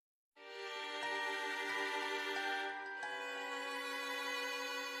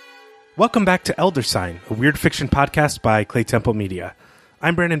Welcome back to Elder Sign, a weird fiction podcast by Clay Temple Media.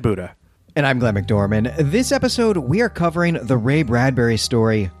 I'm Brandon Buddha. And I'm Glenn McDorman. This episode, we are covering the Ray Bradbury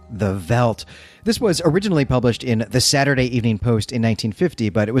story, The Veldt. This was originally published in the Saturday Evening Post in 1950,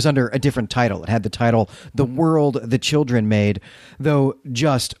 but it was under a different title. It had the title, The World the Children Made, though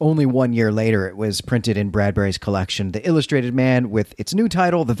just only 1 year later it was printed in Bradbury's collection, The Illustrated Man, with its new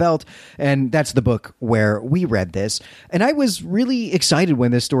title, The Veldt, and that's the book where we read this. And I was really excited when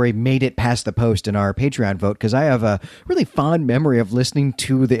this story made it past the post in our Patreon vote, because I have a really fond memory of listening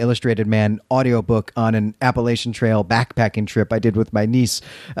to The Illustrated Man audiobook on an Appalachian Trail backpacking trip I did with my niece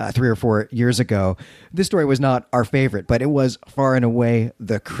 3 or 4 years ago. This story was not our favorite, but it was far and away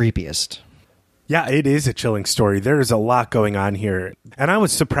the creepiest. Yeah, it is a chilling story. There is a lot going on here. And I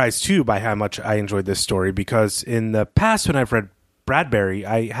was surprised, too, by how much I enjoyed this story, because in the past, when I've read Bradbury,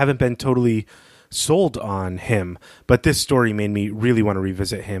 I haven't been totally sold on him. But this story made me really want to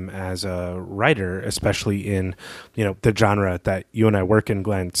revisit him as a writer, especially in, the genre that you and I work in,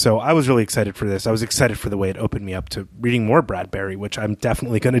 Glenn. So I was really excited for this. I was excited for the way it opened me up to reading more Bradbury, which I'm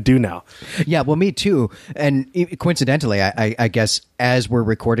definitely going to do now. Yeah, well, me too. And coincidentally, I guess as we're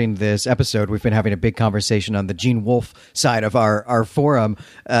recording this episode, we've been having a big conversation on the Gene Wolfe side of our forum,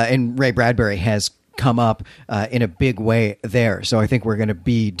 and Ray Bradbury has come up in a big way there. So I think we're going to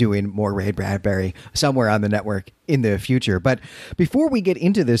be doing more Ray Bradbury somewhere on the network in the future. But before we get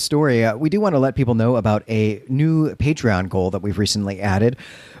into this story, we do want to let people know about a new Patreon goal that we've recently added.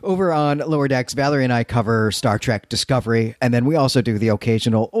 Over on Lower Decks, Valerie and I cover Star Trek Discovery, and then we also do the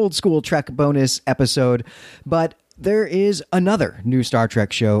occasional old school Trek bonus episode. But there is another new Star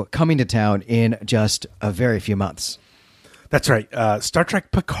Trek show coming to town in just a very few months. That's right. Star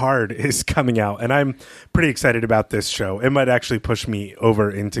Trek Picard is coming out, and I'm pretty excited about this show. It might actually push me over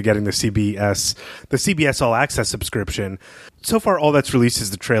into getting the CBS All Access subscription. So far, all that's released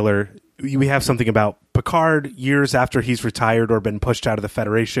is the trailer. We have something about Picard years after he's retired or been pushed out of the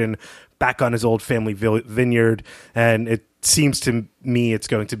Federation, back on his old family vineyard, and it seems to me it's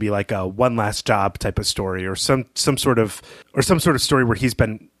going to be like a one last job type of story, or some sort of story where he's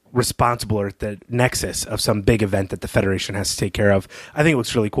been responsible or at the nexus of some big event that the Federation has to take care of. I think it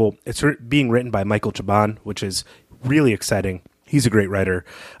looks really cool. It's being written by Michael Chabon, which is really exciting. He's a great writer,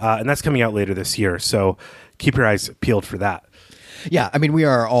 and that's coming out later this year. So keep your eyes peeled for that. Yeah, I mean, we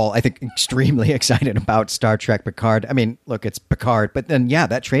are all, I think, extremely excited about Star Trek Picard. I mean, look, it's Picard, but then, yeah,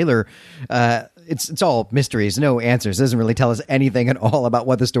 that trailer, it's all mysteries, no answers. It doesn't really tell us anything at all about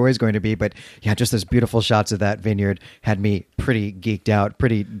what the story is going to be. But yeah, just those beautiful shots of that vineyard had me pretty geeked out,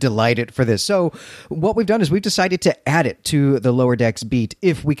 pretty delighted for this. So what we've done is we've decided to add it to the Lower Decks beat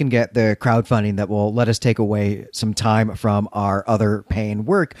if we can get the crowdfunding that will let us take away some time from our other paying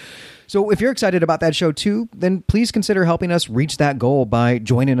work. So if you're excited about that show too, then please consider helping us reach that goal by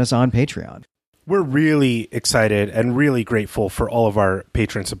joining us on Patreon. We're really excited and really grateful for all of our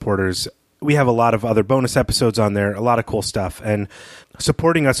Patreon supporters. We have a lot of other bonus episodes on there, a lot of cool stuff, and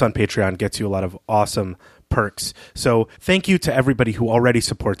supporting us on Patreon gets you a lot of awesome perks. So thank you to everybody who already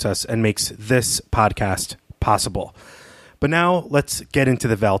supports us and makes this podcast possible. But now let's get into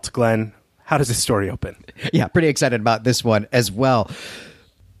the Veldt. Glenn, how does this story open? Yeah, pretty excited about this one as well.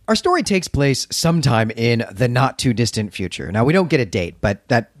 Our story takes place sometime in the not-too-distant future. Now, we don't get a date, but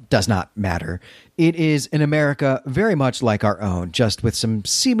that does not matter. It is in America very much like our own, just with some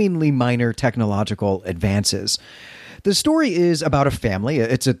seemingly minor technological advances. The story is about a family.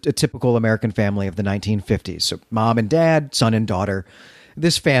 It's a typical American family of the 1950s. So mom and dad, son and daughter.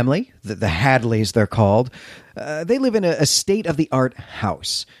 This family, the Hadleys they're called, they live in a state-of-the-art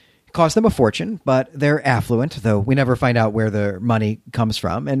house. Cost them a fortune, but they're affluent, though we never find out where their money comes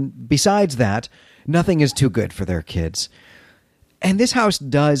from. And besides that, nothing is too good for their kids. And this house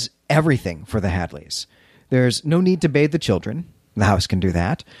does everything for the Hadleys. There's no need to bathe the children. The house can do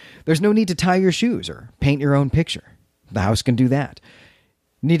that. There's no need to tie your shoes or paint your own picture. The house can do that.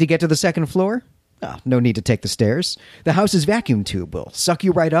 Need to get to the second floor? Oh, no need to take the stairs. The house's vacuum tube will suck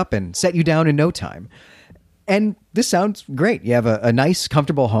you right up and set you down in no time. And this sounds great. You have a nice,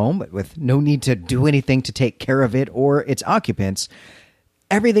 comfortable home with no need to do anything to take care of it or its occupants.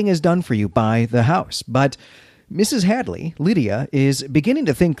 Everything is done for you by the house. But Mrs. Hadley, Lydia, is beginning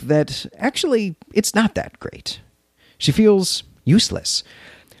to think that actually it's not that great. She feels useless.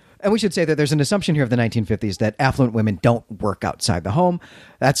 And we should say that there's an assumption here of the 1950s that affluent women don't work outside the home.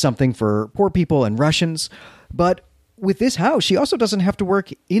 That's something for poor people and Russians. But with this house, she also doesn't have to work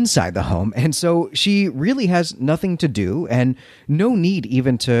inside the home, and so she really has nothing to do and no need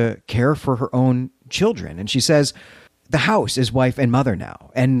even to care for her own children. And she says the house is wife and mother now,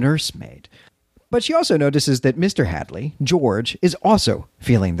 and nursemaid. But she also notices that Mr. Hadley, George, is also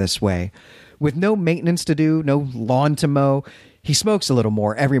feeling this way. With no maintenance to do, no lawn to mow, he smokes a little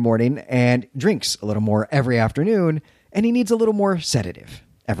more every morning and drinks a little more every afternoon, and he needs a little more sedative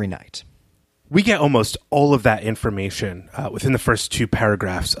every night. We get almost all of that information within the first 2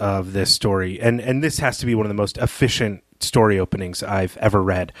 paragraphs of this story, and this has to be one of the most efficient story openings I've ever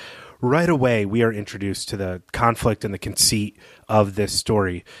read. Right away, we are introduced to the conflict and the conceit of this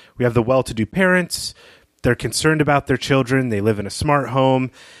story. We have the well-to-do parents. They're concerned about their children. They live in a smart home,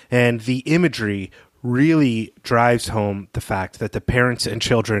 and the imagery really drives home the fact that the parents and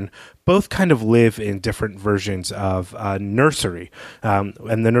children both kind of live in different versions of a nursery.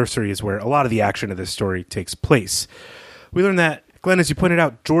 And the nursery is where a lot of the action of this story takes place. We learn that, Glenn, as you pointed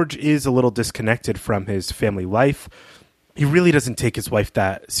out, George is a little disconnected from his family life. He really doesn't take his wife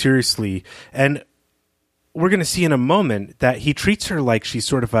that seriously. And we're going to see in a moment that he treats her like she's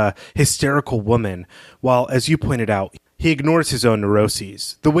sort of a hysterical woman, while, as you pointed out, he ignores his own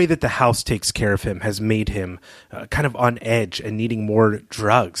neuroses. The way that the house takes care of him has made him kind of on edge and needing more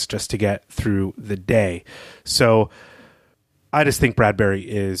drugs just to get through the day. So I just think Bradbury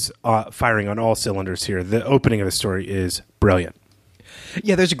is firing on all cylinders here. The opening of the story is brilliant.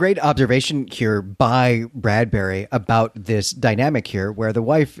 Yeah, there's a great observation here by Bradbury about this dynamic here, where the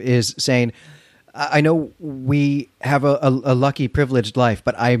wife is saying, I know we have a lucky, privileged life,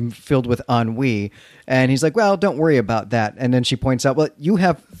 but I'm filled with ennui. And he's like, well, don't worry about that. And then she points out, well, you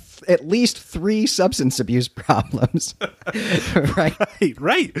have at least 3 substance abuse problems. Right?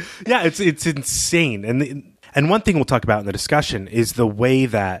 Right. Yeah, it's insane. And one thing we'll talk about in the discussion is the way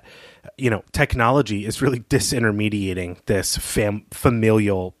that, technology is really disintermediating this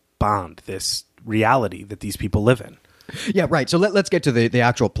familial bond, this reality that these people live in. Yeah, right. So let's get to the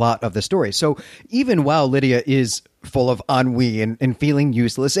actual plot of the story. So even while Lydia is full of ennui and feeling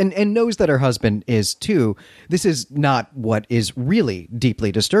useless and knows that her husband is too, this is not what is really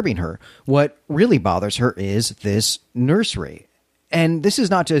deeply disturbing her. What really bothers her is this nursery. And this is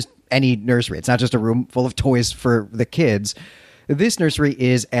not just any nursery. It's not just a room full of toys for the kids. This nursery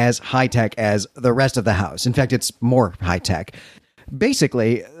is as high-tech as the rest of the house. In fact, it's more high-tech.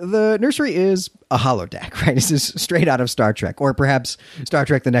 Basically, the nursery is a holodeck, right? This is straight out of Star Trek, or perhaps Star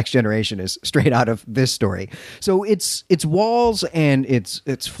Trek The Next Generation is straight out of this story. So its walls and its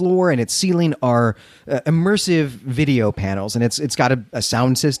floor and its ceiling are immersive video panels, and it's got a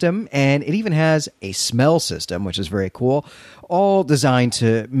sound system, and it even has a smell system, which is very cool, all designed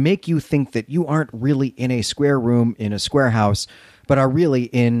to make you think that you aren't really in a square room in a square house, but are really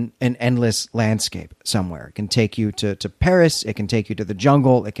in an endless landscape somewhere. It can take you to Paris. It can take you to the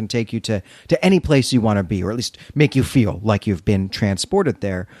jungle. It can take you to any place you want to be, or at least make you feel like you've been transported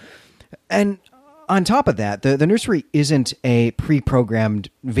there. And on top of that, the nursery isn't a pre-programmed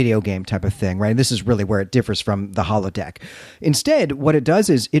video game type of thing, right? This is really where it differs from the holodeck. Instead, what it does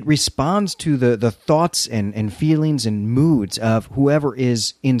is it responds to the thoughts and feelings and moods of whoever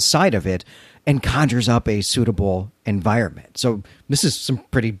is inside of it, and conjures up a suitable environment. So this is some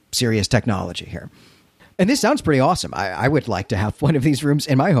pretty serious technology here. And this sounds pretty awesome. I would like to have one of these rooms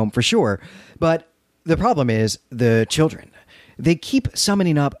in my home for sure. But the problem is the children. They keep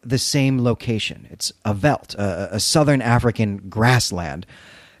summoning up the same location. It's a veldt, a southern African grassland.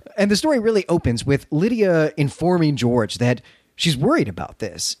 And the story really opens with Lydia informing George that she's worried about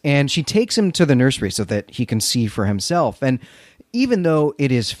this. And she takes him to the nursery so that he can see for himself. And even though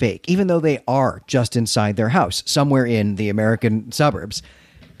it is fake, even though they are just inside their house, somewhere in the American suburbs,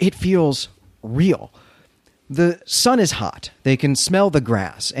 it feels real. The sun is hot. They can smell the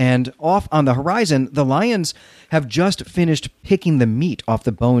grass. And off on the horizon, the lions have just finished picking the meat off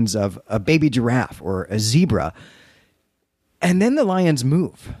the bones of a baby giraffe or a zebra. And then the lions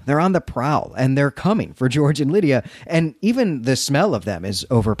move. They're on the prowl, and they're coming for George and Lydia. And even the smell of them is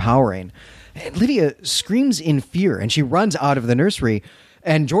overpowering. And Lydia screams in fear, and she runs out of the nursery,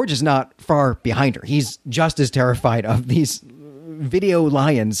 and George is not far behind her. He's just as terrified of these video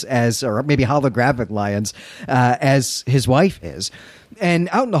lions or maybe holographic lions, as his wife is. And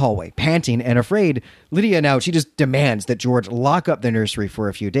out in the hallway, panting and afraid, Lydia now, she just demands that George lock up the nursery for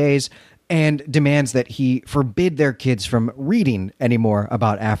a few days, and demands that he forbid their kids from reading anymore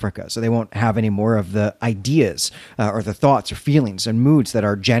about Africa, so they won't have any more of the ideas or the thoughts or feelings and moods that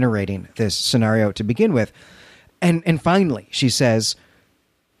are generating this scenario to begin with. And finally, she says,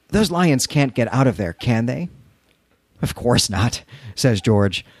 those lions can't get out of there, can they? Of course not, says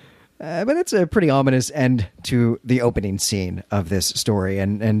George. But it's a pretty ominous end to the opening scene of this story,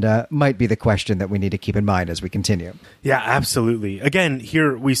 and might be the question that we need to keep in mind as we continue. Yeah, absolutely. Again,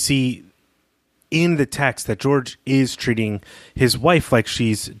 here we see in the text that George is treating his wife like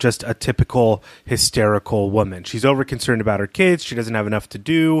she's just a typical hysterical woman. She's over-concerned about her kids. She doesn't have enough to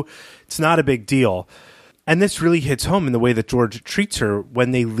do. It's not a big deal. And this really hits home in the way that George treats her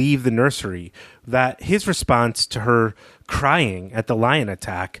when they leave the nursery, that his response to her crying at the lion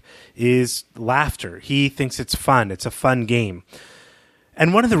attack is laughter. He thinks it's fun. It's a fun game.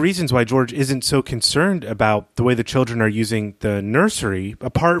 And one of the reasons why George isn't so concerned about the way the children are using the nursery,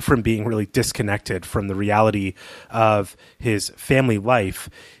 apart from being really disconnected from the reality of his family life,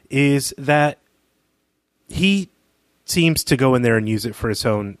 is that he seems to go in there and use it for his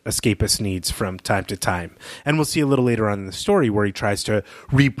own escapist needs from time to time. And we'll see a little later on in the story where he tries to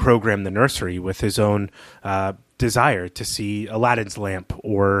reprogram the nursery with his own desire to see Aladdin's lamp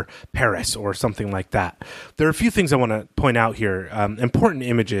or Paris or something like that. There are a few things I want to point out here, important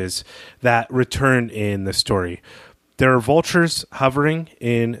images that return in the story. There are vultures hovering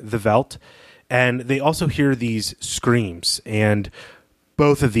in the veldt, and they also hear these screams, and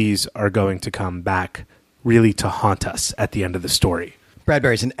both of these are going to come back really to haunt us at the end of the story.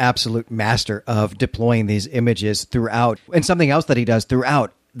 Bradbury's an absolute master of deploying these images throughout. And something else that he does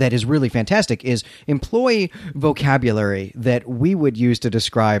throughout that is really fantastic is employ vocabulary that we would use to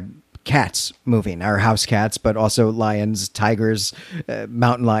describe cats moving, our house cats, but also lions, tigers,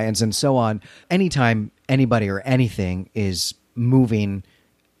 mountain lions, and so on. Anytime anybody or anything is moving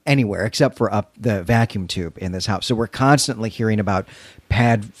anywhere except for up the vacuum tube in this house. So we're constantly hearing about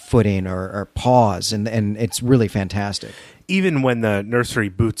pad footing or paws, and it's really fantastic. Even when the nursery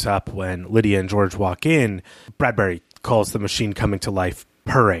boots up, when Lydia and George walk in, Bradbury calls the machine coming to life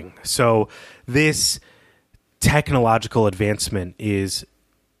purring. So this technological advancement is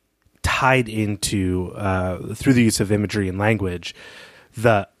tied into, through the use of imagery and language,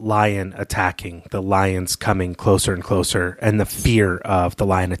 the lion attacking, the lions coming closer and closer, and the fear of the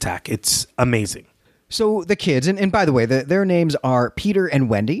lion attack. It's amazing. So the kids, and by the way, their names are Peter and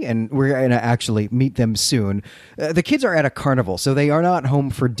Wendy, and we're going to actually meet them soon. The kids are at a carnival, so they are not home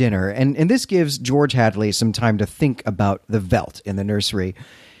for dinner, and this gives George Hadley some time to think about the veldt in the nursery.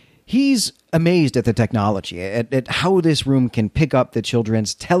 He's amazed at the technology, at how this room can pick up the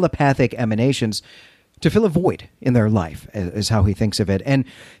children's telepathic emanations to fill a void in their life, is how he thinks of it. And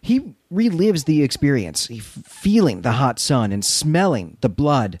he relives the experience, feeling the hot sun and smelling the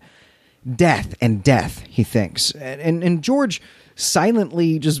blood. Death, he thinks. And George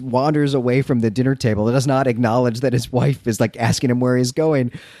silently just wanders away from the dinner table and does not acknowledge that his wife is like asking him where he's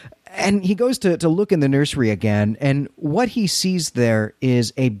going. And he goes to look in the nursery again, and what he sees there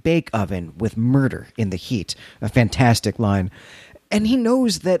is a bake oven with murder in the heat. A fantastic line. And he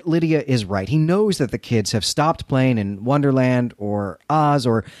knows that Lydia is right. He knows that the kids have stopped playing in Wonderland or Oz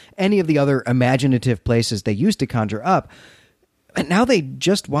or any of the other imaginative places they used to conjure up. And now they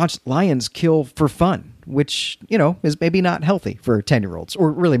just watch lions kill for fun, which, is maybe not healthy for 10-year-olds,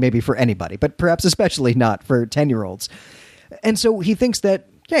 or really maybe for anybody, but perhaps especially not for 10-year-olds. And so he thinks that,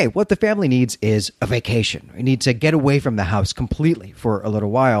 hey, what the family needs is a vacation. We need to get away from the house completely for a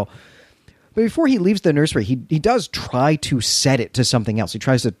little while. But before he leaves the nursery, he does try to set it to something else. He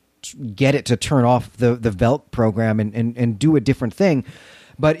tries to get it to turn off the veldt program and do a different thing,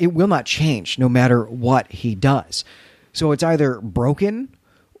 but it will not change no matter what he does. So it's either broken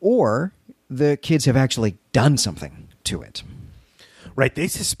or the kids have actually done something to it. Right. They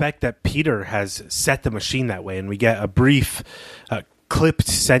suspect that Peter has set the machine that way, and we get a brief clipped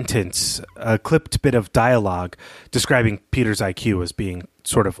sentence, a clipped bit of dialogue describing Peter's IQ as being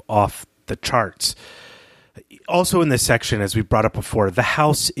sort of off the charts. Also in this section, as we brought up before,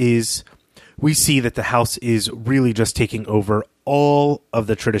 we see that the house is really just taking over all of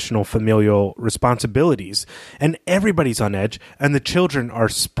the traditional familial responsibilities, and everybody's on edge, and the children are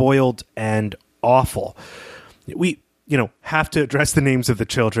spoiled and awful. We, have to address the names of the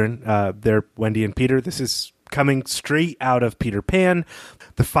children. They're Wendy and Peter. This is coming straight out of Peter Pan.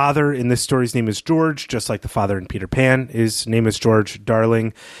 The father in this story's name is George, just like the father in Peter Pan. His name is George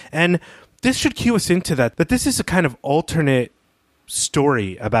Darling. And this should cue us into that this is a kind of alternate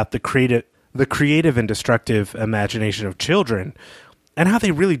story about the creative and destructive imagination of children and how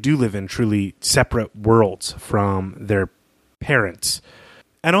they really do live in truly separate worlds from their parents.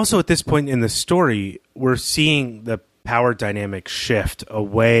 And also at this point in the story, we're seeing the power dynamic shift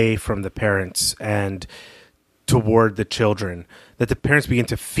away from the parents and toward the children, that the parents begin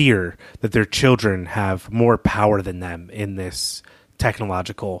to fear that their children have more power than them in this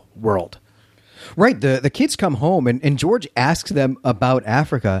technological world. Right. The kids come home and George asks them about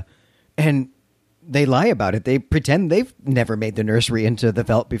Africa, and they lie about it. They pretend they've never made the nursery into the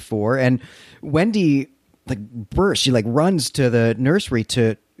veldt before. And Wendy bursts. She runs to the nursery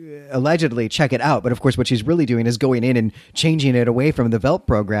to allegedly check it out. But of course, what she's really doing is going in and changing it away from the Velt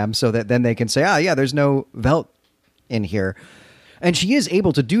program so that then they can say, yeah, there's no Velt in here. And she is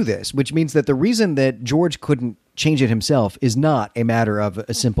able to do this, which means that the reason that George couldn't change it himself is not a matter of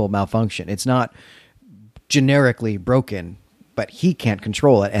a simple malfunction. It's not generically broken, but he can't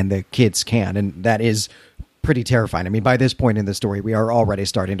control it and the kids can. And that is pretty terrifying. I mean, by this point in the story, we are already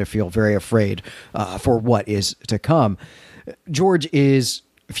starting to feel very afraid for what is to come. George is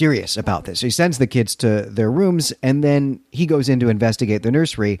furious about this. So he sends the kids to their rooms, and then he goes in to investigate the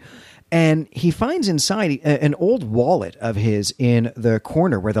nursery, and he finds inside an old wallet of his in the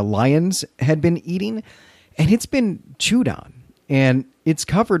corner where the lions had been eating, and it's been chewed on, and it's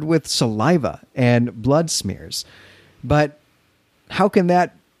covered with saliva and blood smears. But how can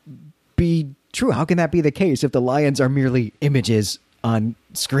that be true? How can that be the case if the lions are merely images on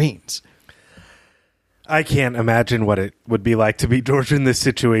screens? I can't imagine what it would be like to be George in this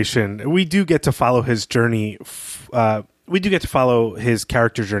situation. We do get to follow his journey. We do get to follow his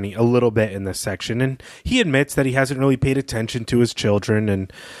character journey a little bit in this section. And he admits that he hasn't really paid attention to his children.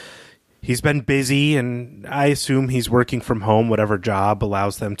 And he's been busy. And I assume he's working from home, whatever job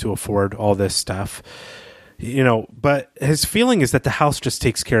allows them to afford all this stuff. But his feeling is that the house just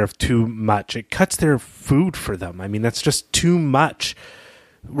takes care of too much. It cuts their food for them. I mean, that's just too much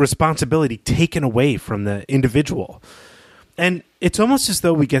responsibility taken away from the individual. And it's almost as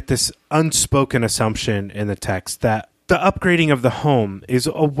though we get this unspoken assumption in the text that the upgrading of the home is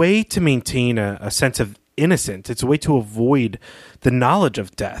a way to maintain a sense of innocence. It's a way to avoid the knowledge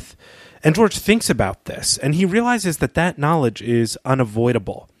of death. And George thinks about this, and he realizes that that knowledge is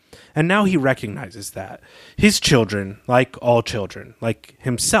unavoidable. And now he recognizes that his children, like all children, like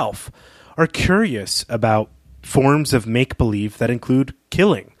himself, are curious about forms of make-believe that include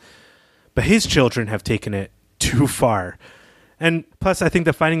killing. But his children have taken it too far. And plus, I think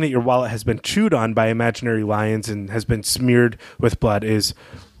that finding that your wallet has been chewed on by imaginary lions and has been smeared with blood is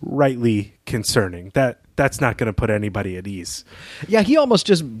rightly concerning. That's not going to put anybody at ease. Yeah, he almost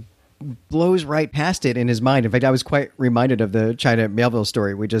just blows right past it in his mind. In fact, I was quite reminded of the China Melville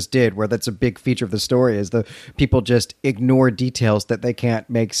story we just did, where that's a big feature of the story, is the people just ignore details that they can't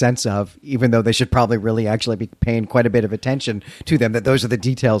make sense of, even though they should probably really actually be paying quite a bit of attention to them, that those are the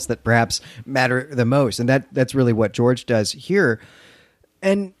details that perhaps matter the most. And that's really what George does here.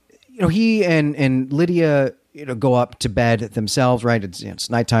 And, he and Lydia, go up to bed themselves, right?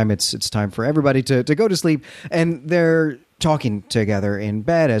 It's nighttime. It's time for everybody to go to sleep. And they're talking together in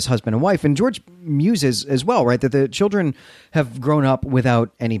bed as husband and wife. And George muses as well, right, that the children have grown up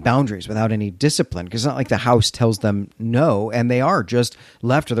without any boundaries, without any discipline, because it's not like the house tells them no, and they are just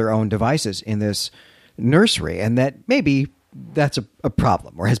left to their own devices in this nursery, and that maybe that's a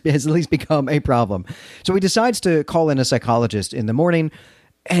problem, or has at least become a problem. So he decides to call in a psychologist in the morning,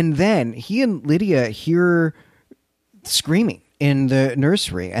 and then he and Lydia hear screaming in the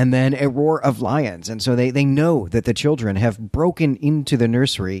nursery, and then a roar of lions. And so they know that the children have broken into the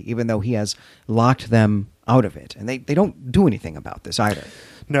nursery, even though he has locked them out of it. And they don't do anything about this either.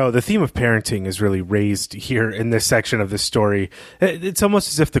 No, the theme of parenting is really raised here in this section of the story. It's almost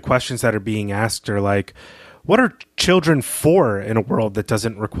as if the questions that are being asked are like, what are children for in a world that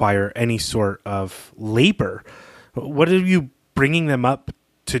doesn't require any sort of labor? What are you bringing them up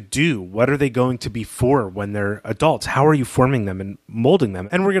to do? What are they going to be for when they're adults? How are you forming them and molding them?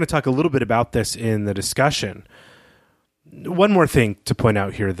 And we're going to talk a little bit about this in the discussion. One more thing to point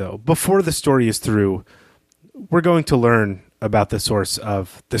out here, though. Before the story is through, we're going to learn about the source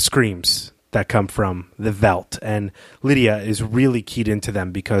of the screams that come from the Velt. And Lydia is really keyed into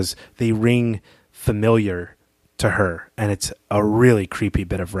them because they ring familiar to her. And it's a really creepy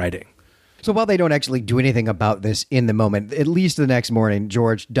bit of writing. So while they don't actually do anything about this in the moment, at least the next morning,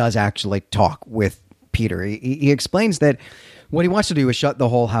 George does actually talk with Peter. He explains that what he wants to do is shut the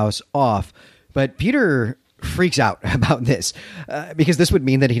whole house off, but Peter freaks out about this because this would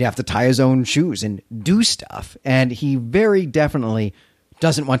mean that he'd have to tie his own shoes and do stuff, and he very definitely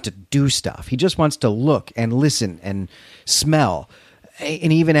doesn't want to do stuff. He just wants to look and listen and smell.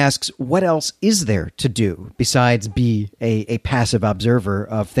 And he even asks, what else is there to do besides be a passive observer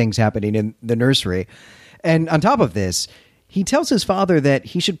of things happening in the nursery? And on top of this, he tells his father that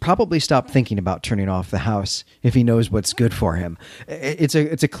he should probably stop thinking about turning off the house if he knows what's good for him. It's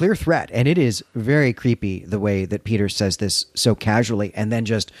a clear threat, and it is very creepy the way that Peter says this so casually and then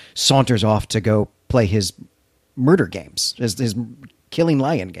just saunters off to go play his murder games, his killing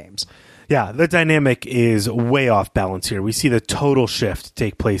lion games. Yeah, the dynamic is way off balance here. We see the total shift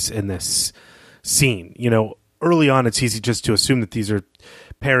take place in this scene. Early on, it's easy just to assume that these are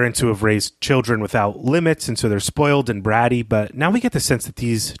parents who have raised children without limits, and so they're spoiled and bratty. But now we get the sense that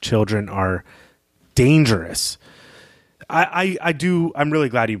these children are dangerous. I'm really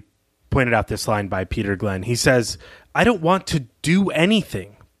glad you pointed out this line by Peter Glenn. He says, "I don't want to do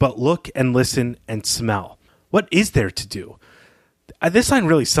anything but look and listen and smell. What is there to do?" This line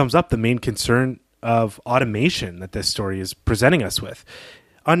really sums up the main concern of automation that this story is presenting us with.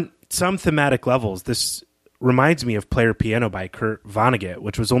 On some thematic levels, this reminds me of Player Piano by Kurt Vonnegut,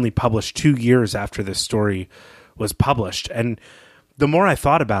 which was only published 2 years after this story was published. And the more I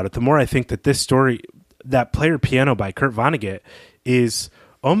thought about it, the more I think that this story, that Player Piano by Kurt Vonnegut, is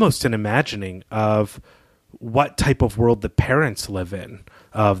almost an imagining of what type of world the parents live in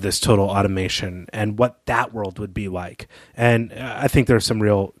of this total automation and what that world would be like. And I think there's some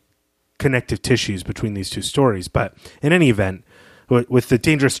real connective tissues between these two stories. But in any event, with the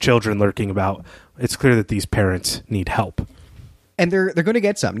dangerous children lurking about, it's clear that these parents need help. And they're going to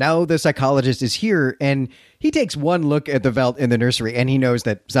get some. Now the psychologist is here, and he takes one look at the Welt in the nursery, and he knows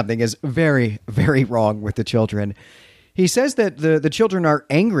that something is very, very wrong with the children. He says that the children are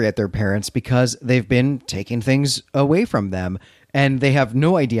angry at their parents because they've been taking things away from them, and they have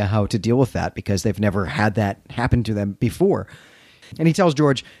no idea how to deal with that because they've never had that happen to them before. And he tells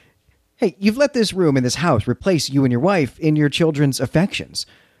George, "Hey, you've let this room in this house replace you and your wife in your children's affections.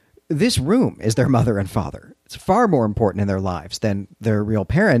 This room is their mother and father. It's far more important in their lives than their real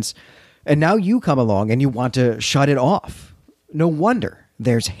parents. And now you come along and you want to shut it off. No wonder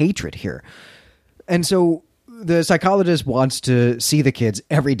there's hatred here." And so the psychologist wants to see the kids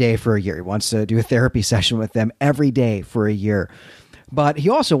every day for a year. He wants to do a therapy session with them every day for a year. But he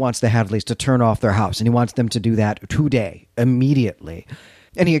also wants the Hadleys to turn off their house, and he wants them to do that today, immediately.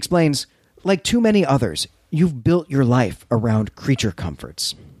 And he explains, like too many others, you've built your life around creature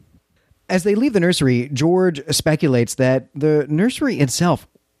comforts. As they leave the nursery, George speculates that the nursery itself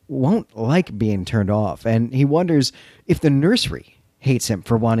won't like being turned off, and he wonders if the nursery hates him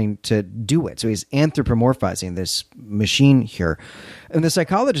for wanting to do it. So he's anthropomorphizing this machine here. And the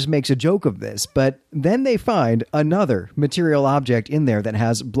psychologist makes a joke of this, but then they find another material object in there that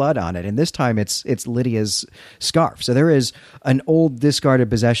has blood on it. And this time it's Lydia's scarf. So there is an old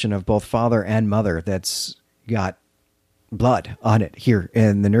discarded possession of both father and mother that's got blood on it here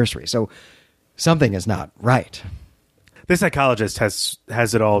in the nursery. So something is not right. The psychologist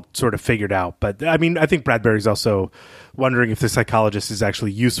has it all sort of figured out. But I mean, I think Bradbury's also wondering if the psychologist is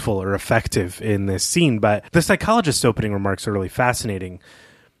actually useful or effective in this scene. But the psychologist's opening remarks are really fascinating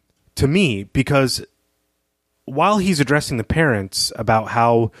to me because while he's addressing the parents about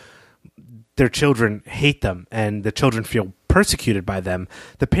how their children hate them and the children feel persecuted by them,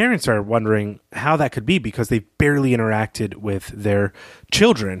 the parents are wondering how that could be because they barely interacted with their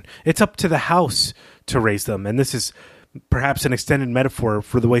children. It's up to the house to raise them. And this is perhaps an extended metaphor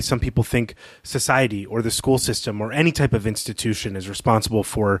for the way some people think society or the school system or any type of institution is responsible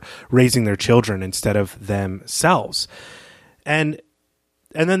for raising their children instead of themselves. And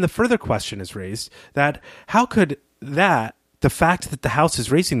then the further question is raised that how could the fact that the house is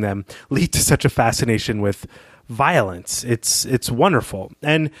raising them lead to such a fascination with violence? It's wonderful.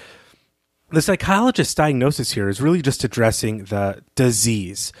 And the psychologist's diagnosis here is really just addressing the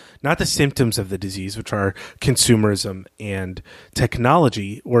disease, not the symptoms of the disease, which are consumerism and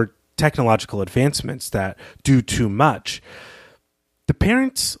technology or technological advancements that do too much. The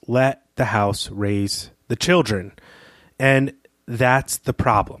parents let the house raise the children, and that's the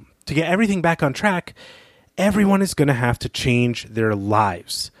problem. To get everything back on track, everyone is going to have to change their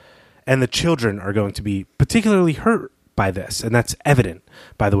lives, and the children are going to be particularly hurt by this, and that's evident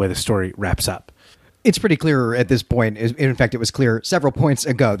by the way the story wraps up. It's pretty clear at this point. In fact, it was clear several points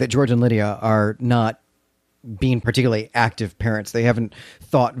ago that George and Lydia are not being particularly active parents. They haven't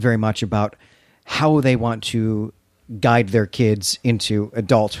thought very much about how they want to guide their kids into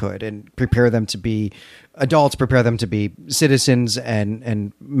adulthood and prepare them to be adults, prepare them to be citizens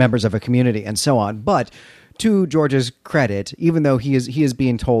and members of a community and so on. But to George's credit, even though he is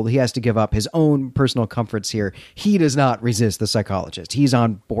being told he has to give up his own personal comforts here, he does not resist the psychologist. He's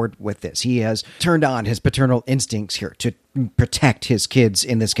on board with this. He has turned on his paternal instincts here to protect his kids.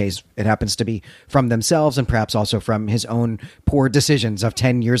 In this case, it happens to be from themselves and perhaps also from his own poor decisions of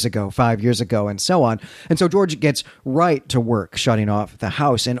 10 years ago, 5 years ago, and so on. And so George gets right to work shutting off the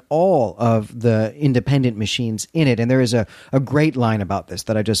house and all of the independent machines in it. And there is a great line about this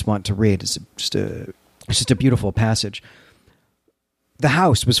that I just want to read. It's just a beautiful passage. The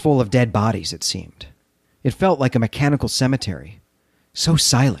house was full of dead bodies, it seemed. It felt like a mechanical cemetery. So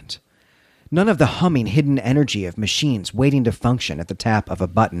silent. None of the humming hidden energy of machines waiting to function at the tap of a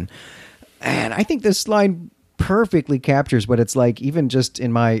button. And I think this line perfectly captures what it's like, even just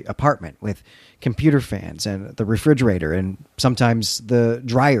in my apartment with computer fans and the refrigerator and sometimes the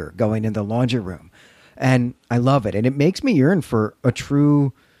dryer going in the laundry room. And I love it. And it makes me yearn for a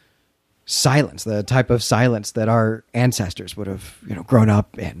true silence, the type of silence that our ancestors would have, grown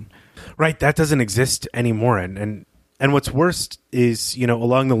up in. Right. That doesn't exist anymore. And what's worse is,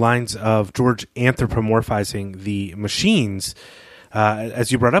 along the lines of George anthropomorphizing the machines,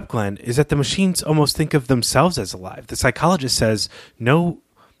 as you brought up, Glenn, is that the machines almost think of themselves as alive. The psychologist says, no,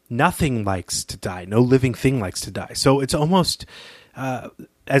 nothing likes to die. No living thing likes to die. So it's almost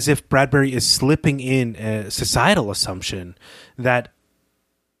as if Bradbury is slipping in a societal assumption that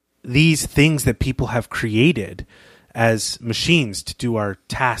these things that people have created as machines to do our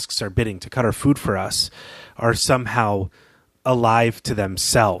tasks, our bidding, to cut our food for us, are somehow alive to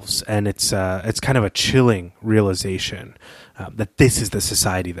themselves. And it's kind of a chilling realization that this is the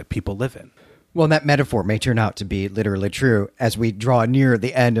society that people live in. Well, that metaphor may turn out to be literally true as we draw near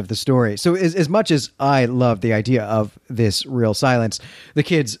the end of the story. So as much as I love the idea of this real silence, the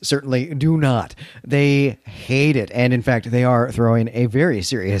kids certainly do not. They hate it. And in fact, they are throwing a very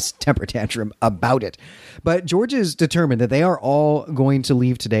serious temper tantrum about it. But George is determined that they are all going to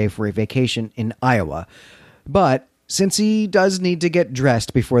leave today for a vacation in Iowa. But since he does need to get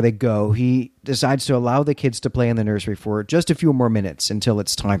dressed before they go, he decides to allow the kids to play in the nursery for just a few more minutes until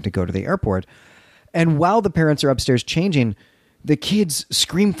it's time to go to the airport. And while the parents are upstairs changing, the kids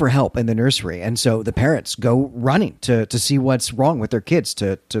scream for help in the nursery. And so the parents go running to see what's wrong with their kids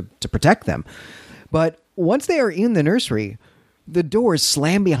to protect them. But once they are in the nursery, the doors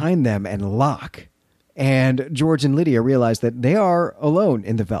slam behind them and lock. And George and Lydia realize that they are alone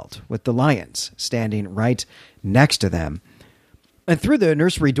in the veldt with the lions standing right next to them. And through the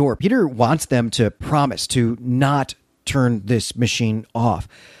nursery door, Peter wants them to promise to not turn this machine off.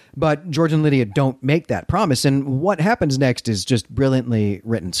 But George and Lydia don't make that promise. And what happens next is just brilliantly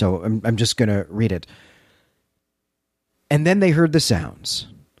written. So I'm just going to read it. And then they heard the sounds.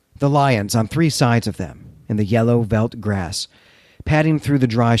 The lions on three sides of them in the yellow veldt grass, padding through the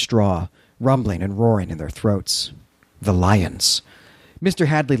dry straw, rumbling and roaring in their throats. The lions. Mr.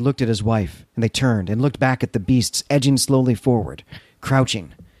 Hadley looked at his wife, and they turned and looked back at the beasts edging slowly forward,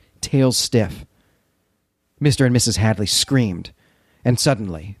 crouching, tails stiff. Mr. and Mrs. Hadley screamed, and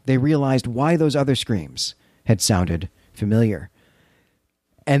suddenly they realized why those other screams had sounded familiar.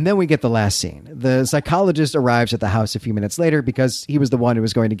 And then we get the last scene. The psychologist arrives at the house a few minutes later because he was the one who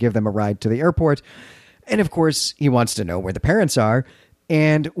was going to give them a ride to the airport. And of course, he wants to know where the parents are.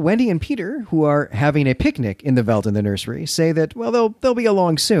 And Wendy and Peter, who are having a picnic in the veldt in the nursery, say that, well, they'll be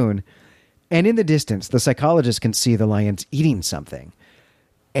along soon. And in the distance, the psychologist can see the lions eating something.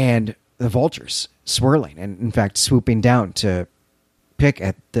 And the vultures swirling and, in fact, swooping down to pick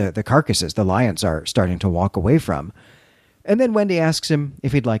at the carcasses the lions are starting to walk away from. And then Wendy asks him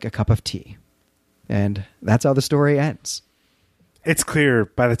if he'd like a cup of tea. And that's how the story ends. It's clear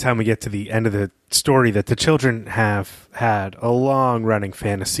by the time we get to the end of the story that the children have had a long-running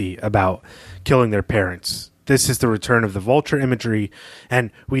fantasy about killing their parents. This is the return of the vulture imagery,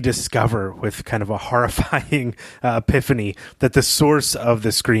 and we discover with kind of a horrifying epiphany that the source of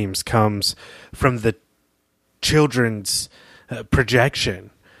the screams comes from the children's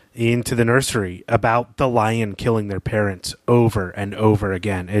projection into the nursery about the lion killing their parents over and over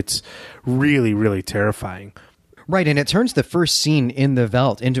again. It's really, really terrifying. Right, and it turns the first scene in the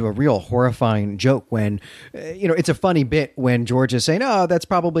veldt into a real horrifying joke when, it's a funny bit when George is saying, oh, that's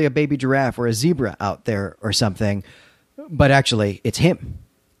probably a baby giraffe or a zebra out there or something. But actually, it's him.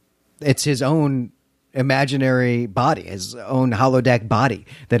 It's his own imaginary body, his own holodeck body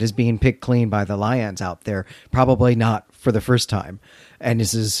that is being picked clean by the lions out there, probably not for the first time. And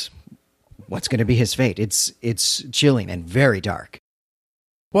this is what's going to be his fate. It's chilling and very dark.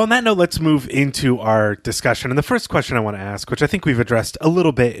 Well, on that note, let's move into our discussion. And the first question I want to ask, which I think we've addressed a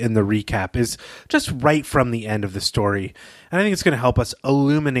little bit in the recap, is just right from the end of the story. And I think it's going to help us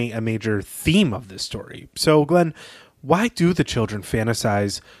illuminate a major theme of this story. So, Glenn, why do the children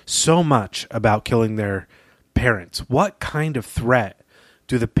fantasize so much about killing their parents? What kind of threat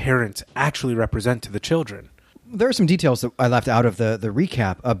do the parents actually represent to the children? There are some details that I left out of the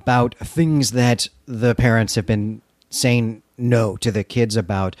recap about things that the parents have been saying no to the kids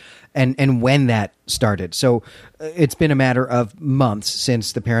about and when that started. So it's been a matter of months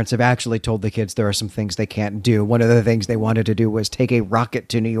since the parents have actually told the kids there are some things they can't do. One of the things they wanted to do was take a rocket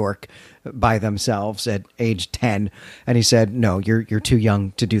to New York by themselves at age 10. And he said, no, you're too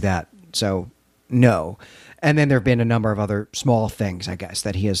young to do that. So no. And then there have been a number of other small things, I guess,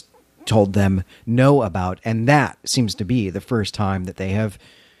 that he has told them no about. And that seems to be the first time that they have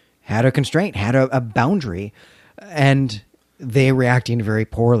had a constraint, had a boundary, and they reacting very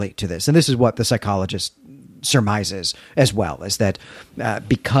poorly to this. And this is what the psychologist surmises as well, is that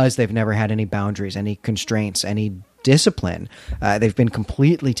because they've never had any boundaries, any constraints, any discipline, they've been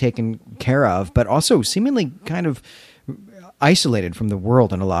completely taken care of, but also seemingly kind of isolated from the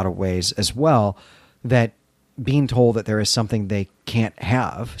world in a lot of ways as well, that being told that there is something they can't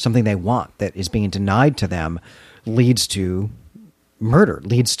have, something they want that is being denied to them, leads to murder,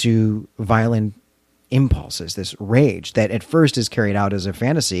 leads to violent impulses, this rage that at first is carried out as a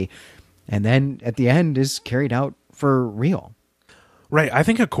fantasy and then at the end is carried out for real. Right. I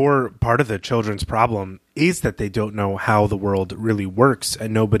think a core part of the children's problem is that they don't know how the world really works,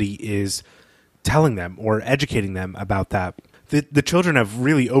 and nobody is telling them or educating them about that. The children have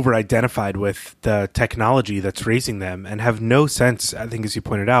really over-identified with the technology that's raising them and have no sense, I think, as you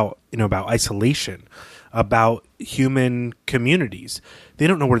pointed out, about isolation, about human communities. They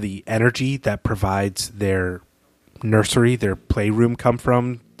don't know where the energy that provides their nursery, their playroom comes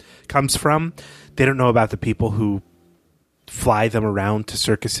from. They don't know about the people who fly them around to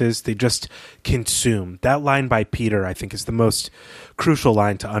circuses. They just consume. That line by Peter, I think, is the most crucial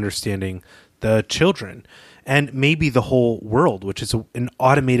line to understanding the children and maybe the whole world, which is an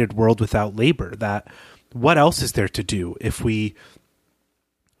automated world without labor. That what else is there to do if we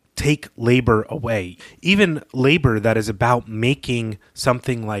take labor away? Even labor that is about making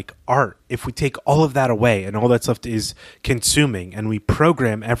something like art. If we take all of that away and all that's left is consuming, and we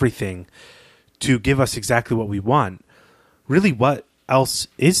program everything to give us exactly what we want, really what else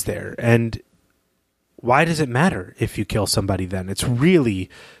is there? And why does it matter if you kill somebody then? It's really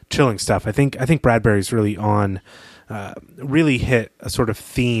chilling stuff. I think Bradbury's really really hit a sort of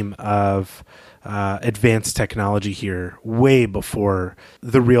theme of advanced technology here way before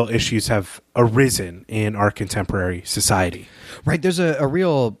the real issues have arisen in our contemporary society. Right. There's a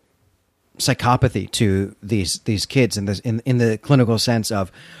real psychopathy to these kids in the clinical sense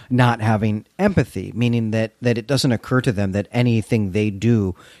of not having empathy, meaning that it doesn't occur to them that anything they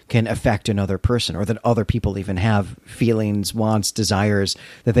do can affect another person, or that other people even have feelings, wants, desires,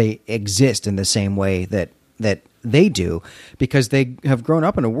 that they exist in the same way that they do, because they have grown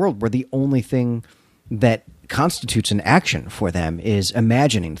up in a world where the only thing that constitutes an action for them is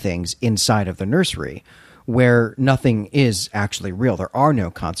imagining things inside of the nursery, where nothing is actually real. There are no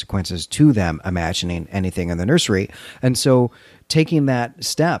consequences to them imagining anything in the nursery. And so taking that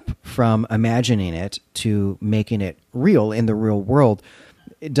step from imagining it to making it real in the real world,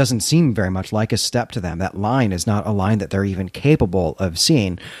 it doesn't seem very much like a step to them. That line is not a line that they're even capable of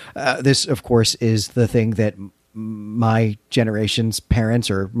seeing. This, of course, is the thing that my generation's parents,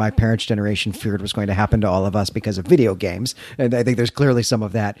 or my parents' generation, feared was going to happen to all of us because of video games. And I think there's clearly some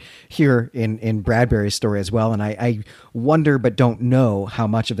of that here in Bradbury's story as well. And I wonder, but don't know, how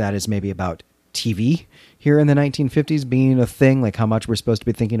much of that is maybe about TV here in the 1950s being a thing, like how much we're supposed to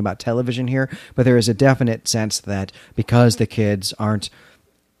be thinking about television here. But there is a definite sense that because the kids aren't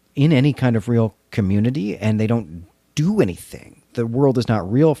in any kind of real community and they don't do anything, the world is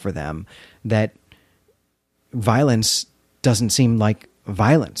not real for them, that violence doesn't seem like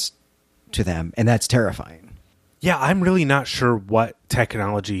violence to them, and that's terrifying. Yeah, I'm really not sure what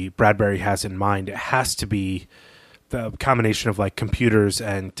technology Bradbury has in mind. It has to be the combination of like computers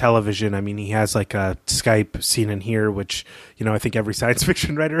and television. I mean, he has like a Skype scene in here, which, I think every science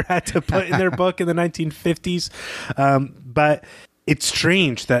fiction writer had to put in their book in the 1950s. But it's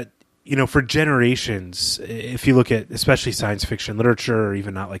strange that, for generations, if you look at especially science fiction literature, or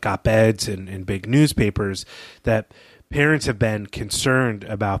even not like op-eds in big newspapers, that parents have been concerned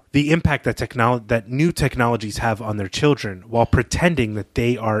about the impact that new technologies have on their children, while pretending that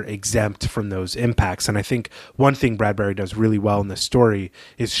they are exempt from those impacts. And I think one thing Bradbury does really well in this story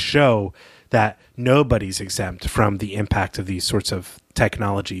is show that nobody's exempt from the impact of these sorts of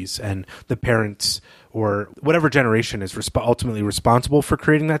technologies, and the parents, or whatever generation is ultimately responsible for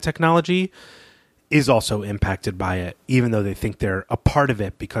creating that technology, is also impacted by it, even though they think they're a part of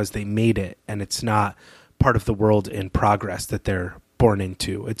it because they made it, and it's not part of the world in progress that they're born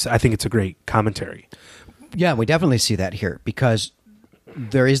into. I think it's a great commentary. Yeah, we definitely see that here, because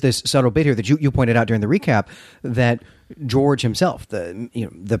there is this subtle bit here that you pointed out during the recap, that George himself,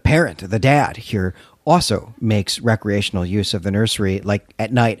 the parent, the dad here, also makes recreational use of the nursery, like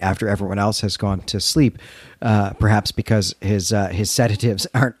at night after everyone else has gone to sleep, perhaps because his sedatives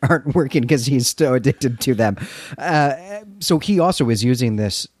aren't working because he's so addicted to them. So he also is using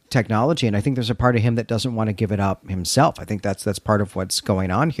this technology, and I think there's a part of him that doesn't want to give it up himself. I think that's part of what's going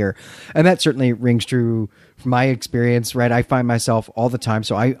on here, and that certainly rings true from my experience. Right, I find myself all the time,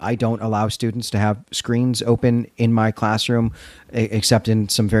 so I don't allow students to have screens open in my classroom, except in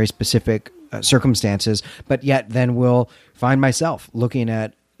some very specific circumstances. But yet, then will find myself looking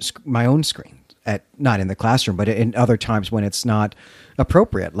at my own screen. Not in the classroom, but in other times when it's not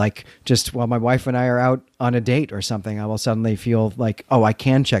appropriate, like just while my wife and I are out on a date or something, I will suddenly feel like, oh, I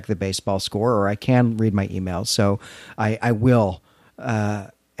can check the baseball score or I can read my emails. So I will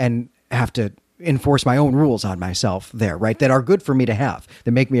and have to enforce my own rules on myself there, right? That are good for me to have,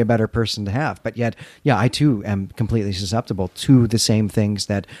 that make me a better person to have. But yet, yeah, I too am completely susceptible to the same things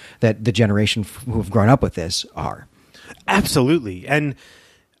that the generation who have grown up with this are. Absolutely. And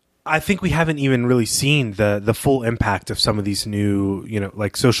I think we haven't even really seen the full impact of some of these new,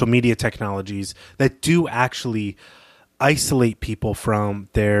 like social media technologies that do actually isolate people from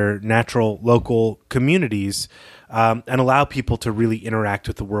their natural local communities and allow people to really interact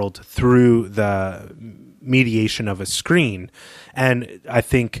with the world through the mediation of a screen. And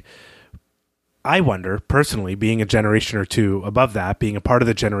I wonder, personally, being a generation or two above that, being a part of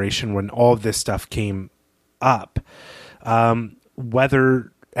the generation when all of this stuff came up,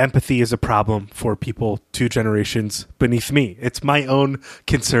 whether empathy is a problem for people 2 generations beneath me. It's my own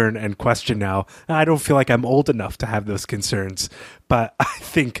concern and question now. I don't feel like I'm old enough to have those concerns, but I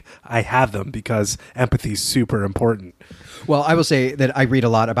think I have them because empathy is super important. Well, I will say that I read a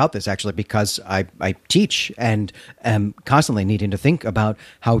lot about this actually because I teach and am constantly needing to think about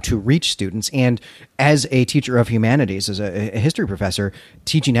how to reach students. And as a teacher of humanities, as a history professor,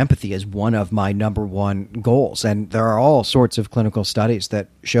 teaching empathy is one of my number one goals. And there are all sorts of clinical studies that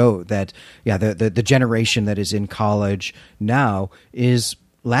show that, the generation that is in college now is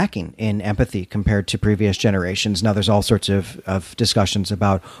lacking in empathy compared to previous generations. Now, there's all sorts of discussions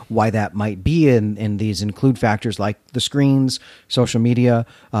about why that might be, and these include factors like the screens, social media,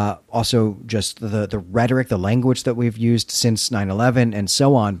 also just the rhetoric, the language that we've used since 9/11, and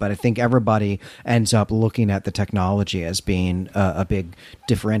so on. But I think everybody ends up looking at the technology as being a big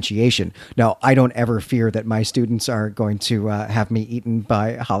differentiation. Now, I don't ever fear that my students are going to have me eaten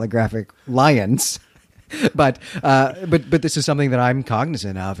by holographic lions. But this is something that I'm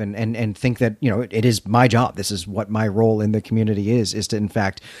cognizant of and think that, it is my job. This is what my role in the community is to, in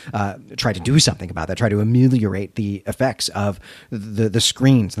fact, try to do something about that, try to ameliorate the effects of the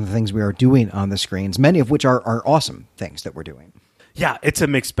screens and the things we are doing on the screens, many of which are awesome things that we're doing. Yeah, it's a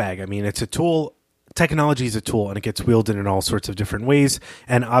mixed bag. I mean, it's a tool. Technology is a tool, and it gets wielded in all sorts of different ways.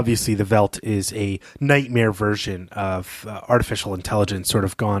 And obviously, the Velt is a nightmare version of artificial intelligence sort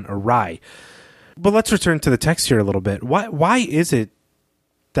of gone awry. But let's return to the text here a little bit. Why is it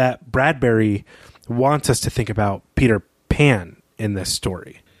that Bradbury wants us to think about Peter Pan in this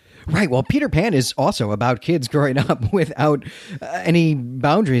story? Right. Well, Peter Pan is also about kids growing up without any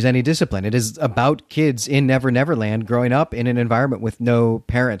boundaries, any discipline. It is about kids in Never Never Land growing up in an environment with no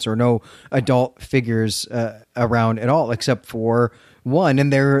parents or no adult figures around at all, except for one,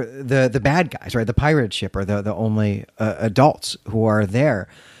 and they're the bad guys, right? The pirate ship are the only adults who are there.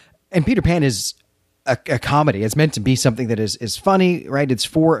 And Peter Pan is a comedy. It's meant to be something that is funny, right? It's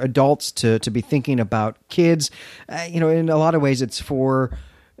for adults to be thinking about kids. In a lot of ways, it's for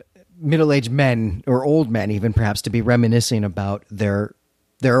middle-aged men or old men, even perhaps, to be reminiscing about their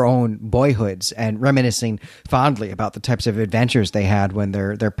own boyhoods and reminiscing fondly about the types of adventures they had when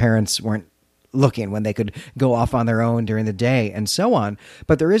their parents weren't looking, when they could go off on their own during the day and so on.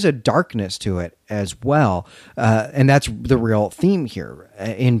 But there is a darkness to it as well. And that's the real theme here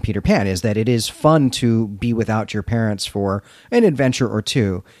in Peter Pan, is that it is fun to be without your parents for an adventure or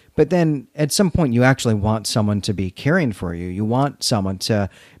two. But then at some point you actually want someone to be caring for you. You want someone to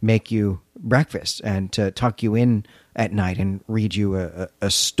make you breakfast and to tuck you in at night and read you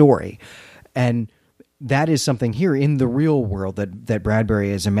a story. And that is something here in the real world that Bradbury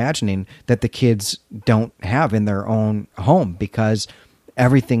is imagining that the kids don't have in their own home, because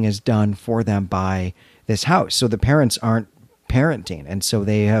everything is done for them by this house. So the parents aren't parenting. And so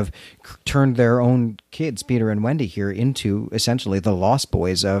they have turned their own kids, Peter and Wendy here, into essentially the lost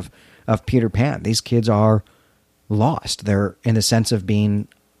boys of Peter Pan. These kids are lost. They're in the sense of being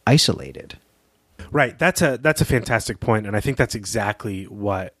isolated. Right. That's a fantastic point. And I think that's exactly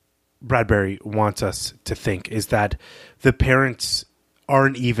what Bradbury wants us to think, is that the parents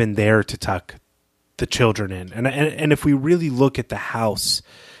aren't even there to tuck the children in. And if we really look at the house,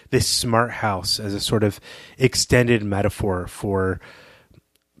 this smart house, as a sort of extended metaphor for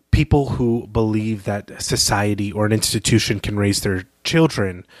people who believe that society or an institution can raise their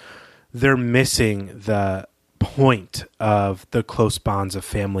children, they're missing the point of the close bonds of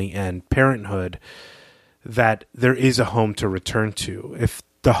family and parenthood, that there is a home to return to. If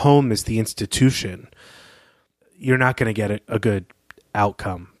the home is the institution, you're not going to get a good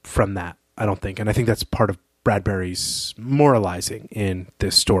outcome from that, I don't think. And I think that's part of Bradbury's moralizing in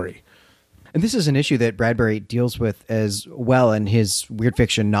this story. And this is an issue that Bradbury deals with as well in his weird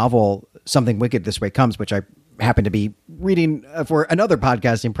fiction novel, Something Wicked This Way Comes, which I happen to be reading for another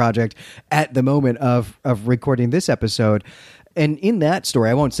podcasting project at the moment of recording this episode. And in that story,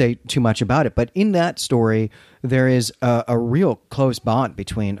 I won't say too much about it, but in that story, there is a real close bond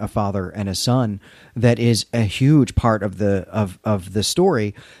between a father and a son that is a huge part of the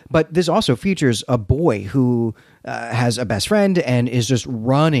story. But this also features a boy who has a best friend and is just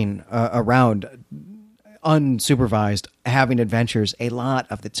running around unsupervised, having adventures a lot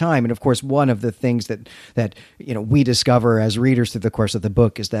of the time. And of course, one of the things that we discover as readers through the course of the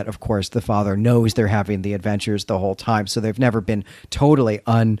book is that, of course, the father knows they're having the adventures the whole time. So they've never been totally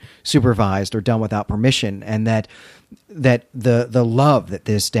unsupervised or done without permission. And that the love that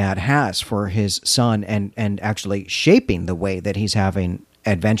this dad has for his son and actually shaping the way that he's having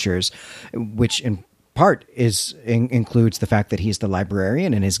adventures, which in part includes the fact that he's the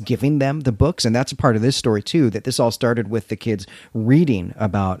librarian and is giving them the books. And that's a part of this story too, that this all started with the kids reading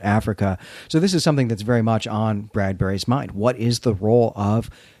about Africa. So this is something that's very much on Bradbury's mind. What is the role of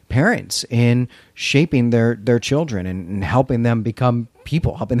parents in shaping their children and helping them become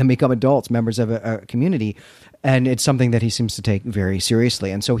people, helping them become adults, members of a community? And it's something that he seems to take very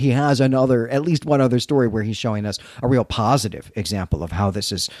seriously. And so he has at least one other story where he's showing us a real positive example of how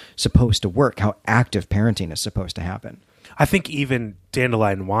this is supposed to work, how active parenting is supposed to happen. I think even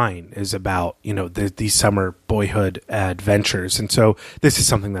Dandelion Wine is about, these summer boyhood adventures. And so this is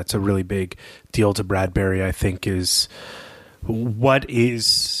something that's a really big deal to Bradbury, I think, is what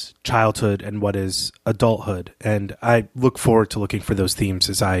is childhood and what is adulthood. And I look forward to looking for those themes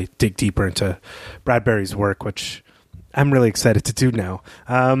as I dig deeper into Bradbury's work, which I'm really excited to do now.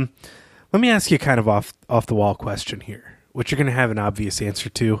 Let me ask you kind of off the wall question here, which you're going to have an obvious answer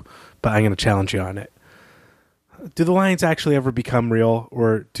to, but I'm going to challenge you on it. Do the lions actually ever become real,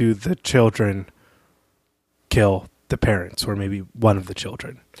 or do the children kill the parents, or maybe one of the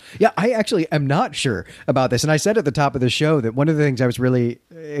children? Yeah, I actually am not sure about this. And I said at the top of the show that one of the things I was really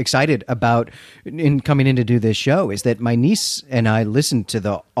excited about in coming in to do this show is that my niece and I listened to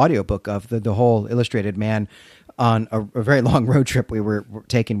the audiobook of the whole Illustrated Man on a very long road trip we were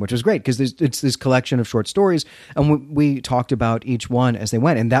taking, which was great because it's this collection of short stories, and we talked about each one as they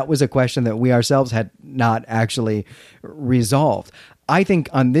went. And that was a question that we ourselves had not actually resolved. I think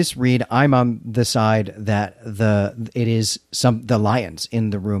on this read, I'm on the side that the lions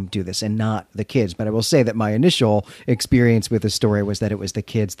in the room do this and not the kids. But I will say that my initial experience with the story was that it was the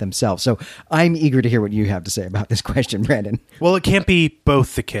kids themselves. So I'm eager to hear what you have to say about this question, Brandon. Well, it can't be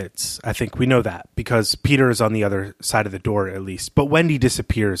both the kids. I think we know that because Peter is on the other side of the door at least. But Wendy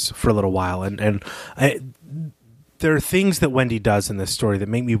disappears for a little while. And there are things that Wendy does in this story that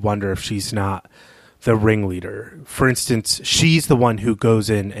make me wonder if she's not the ringleader. For instance, she's the one who goes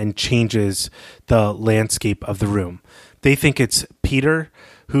in and changes the landscape of the room. They think it's Peter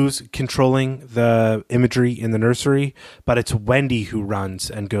who's controlling the imagery in the nursery, but it's Wendy who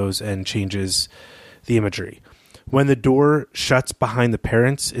runs and goes and changes the imagery. When the door shuts behind the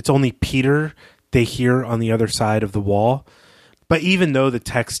parents, it's only Peter they hear on the other side of the wall. But even though the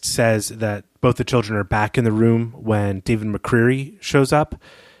text says that both the children are back in the room when David McCreary shows up,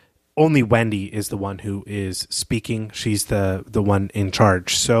 only Wendy is the one who is speaking. She's the one in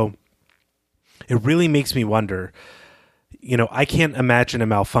charge. So it really makes me wonder, I can't imagine a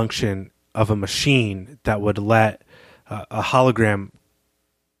malfunction of a machine that would let a hologram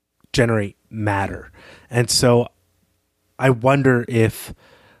generate matter. And so I wonder if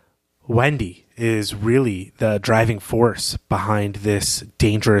Wendy is really the driving force behind this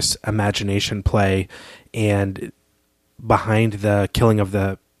dangerous imagination play and behind the killing of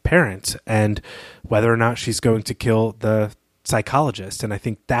the parents, and whether or not she's going to kill the psychologist. And I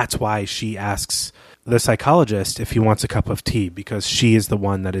think that's why she asks the psychologist if he wants a cup of tea, because she is the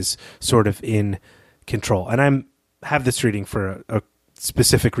one that is sort of in control. And I have this reading for a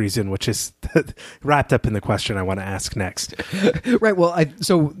specific reason, which is wrapped up in the question I want to ask next. Right. Well,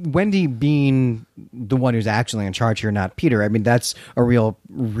 so Wendy being the one who's actually in charge here, not Peter. I mean, that's a real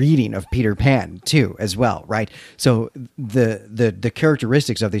reading of Peter Pan too, as well, right? So the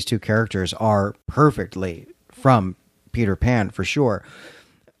characteristics of these two characters are perfectly from Peter Pan for sure.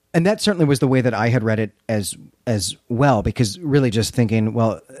 And that certainly was the way that I had read it as well, because really just thinking,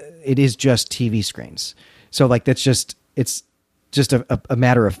 well, it is just TV screens. So like, it's just a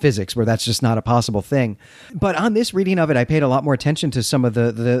matter of physics where that's just not a possible thing. But on this reading of it, I paid a lot more attention to some of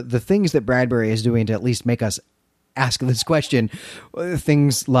the things that Bradbury is doing to at least make us ask this question.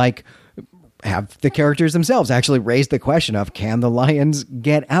 Things like have the characters themselves actually raise the question of, can the lions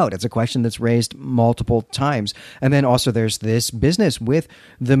get out? It's a question that's raised multiple times. And then also there's this business with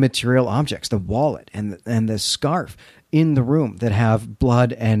the material objects, the wallet and the scarf in the room that have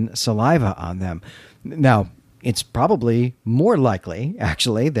blood and saliva on them. Now, it's probably more likely,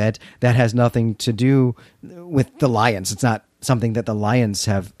 actually, that has nothing to do with the lions. It's not something that the lions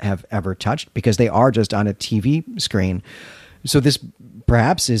have ever touched because they are just on a TV screen. So this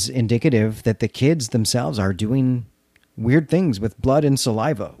perhaps is indicative that the kids themselves are doing weird things with blood and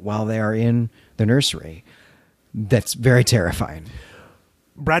saliva while they are in the nursery. That's very terrifying.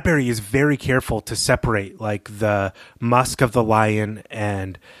 Bradbury is very careful to separate like the musk of the lion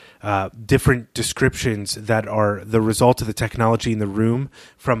and different descriptions that are the result of the technology in the room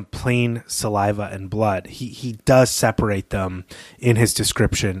from plain saliva and blood. He does separate them in his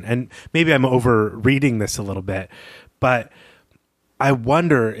description. And maybe I'm over reading this a little bit, but I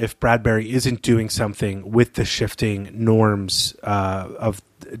wonder if Bradbury isn't doing something with the shifting norms of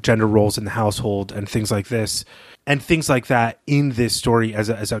gender roles in the household and things like this, and things like that in this story as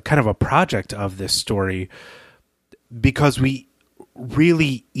a kind of a project of this story, because we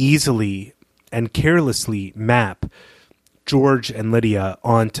really easily and carelessly map George and Lydia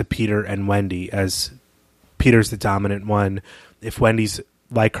onto Peter and Wendy, as Peter's the dominant one. If Wendy's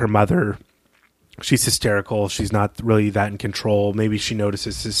like her mother, she's hysterical. She's not really that in control. Maybe she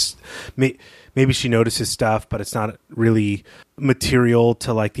notices this. Maybe she notices stuff, but it's not really material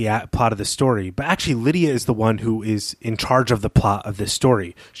to like the plot of the story. But actually, Lydia is the one who is in charge of the plot of this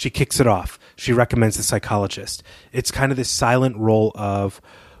story. She kicks it off. She recommends the psychologist. It's kind of this silent role of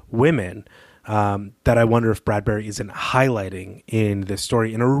women that I wonder if Bradbury isn't highlighting in this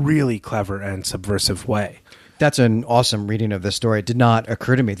story in a really clever and subversive way. That's an awesome reading of the story. It did not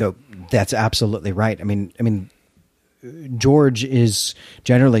occur to me, though. That's absolutely right. I mean, George is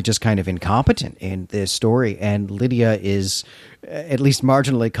generally just kind of incompetent in this story, and Lydia is at least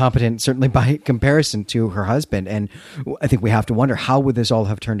marginally competent, certainly by comparison to her husband. And I think we have to wonder, how would this all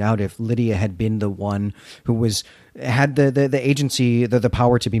have turned out if Lydia had been the one who had the agency, the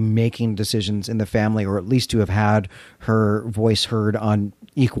power to be making decisions in the family, or at least to have had her voice heard on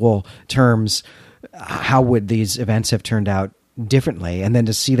equal terms? How would these events have turned out differently? And then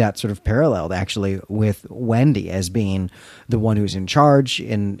to see that sort of paralleled actually with Wendy as being the one who's in charge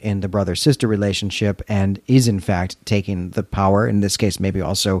in the brother-sister relationship and is in fact taking the power, in this case maybe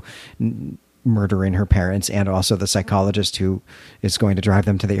also murdering her parents, and also the psychologist who is going to drive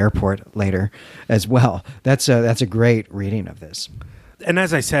them to the airport later as well. That's a great reading of this. And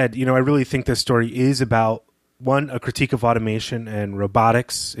as I said, I really think this story is about, one, a critique of automation and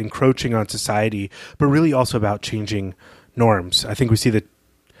robotics encroaching on society, but really also about changing norms. I think we see the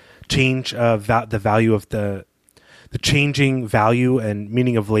change of the value of the changing value and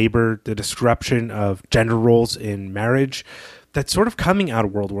meaning of labor, the disruption of gender roles in marriage, that's sort of coming out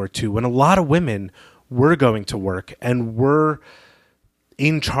of World War II, when a lot of women were going to work and were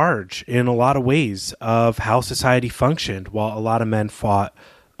in charge in a lot of ways of how society functioned, while a lot of men fought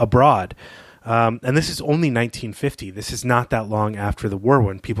abroad. And this is only 1950. This is not that long after the war,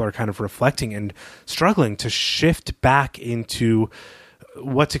 when people are kind of reflecting and struggling to shift back into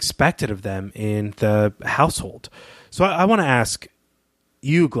what's expected of them in the household. So I want to ask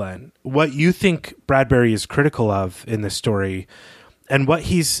you, Glenn, what you think Bradbury is critical of in this story, and what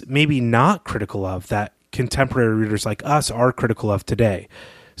he's maybe not critical of that contemporary readers like us are critical of today.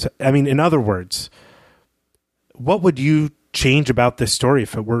 So, I mean, in other words, what would you change about this story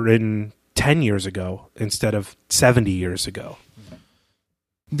if it were written 10 years ago instead of 70 years ago?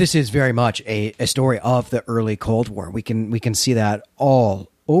 This is very much a story of the early Cold War. We can see that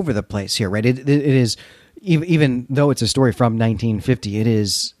all over the place here, right? It is, even though it's a story from 1950, it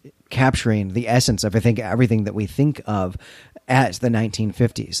is capturing the essence of, I think, everything that we think of as the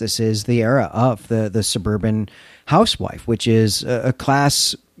 1950s. This is the era of the suburban housewife, which is a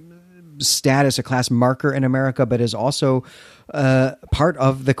class status, a class marker in America, but is also part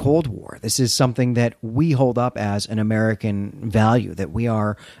of the Cold War. This is something that we hold up as an American value, that we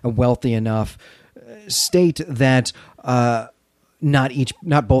are a wealthy enough state that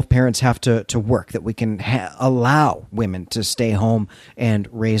not both parents have to work, that we can allow women to stay home and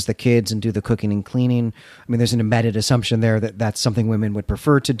raise the kids and do the cooking and cleaning. I mean, there's an embedded assumption there that that's something women would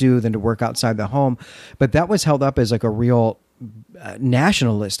prefer to do than to work outside the home. But that was held up as like a real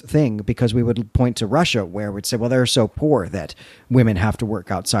nationalist thing, because we would point to Russia, where we'd say, well, they're so poor that women have to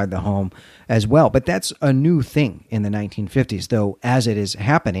work outside the home as well. But that's a new thing in the 1950s, though, as it is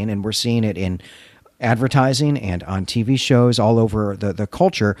happening, and we're seeing it in advertising and on TV shows all over the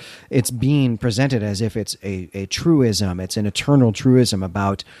culture. It's being presented as if it's a truism. It's an eternal truism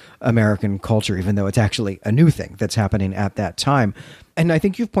about American culture, even though it's actually a new thing that's happening at that time. And I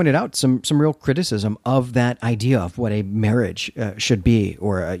think you've pointed out some real criticism of that idea of what a marriage should be,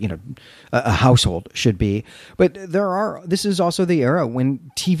 or a household should be. But this is also the era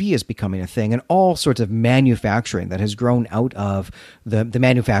when TV is becoming a thing, and all sorts of manufacturing that has grown out of the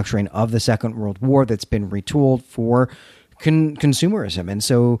manufacturing of the Second World War that's been retooled for consumerism. And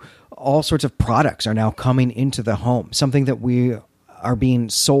so all sorts of products are now coming into the home. Something that we are being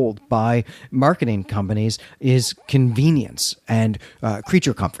sold by marketing companies is convenience and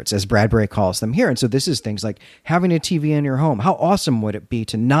creature comforts, as Bradbury calls them here. And so this is things like having a TV in your home. How awesome would it be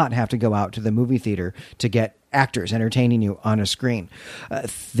to not have to go out to the movie theater to get actors entertaining you on a screen?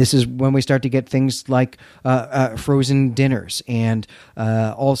 This is when we start to get things like frozen dinners and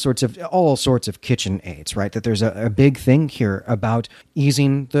all sorts of kitchen aids, right? That there's a big thing here about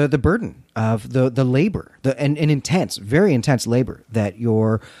easing the burden of the labor, and intense, very intense labor that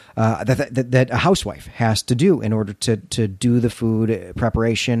that a housewife has to do in order to do the food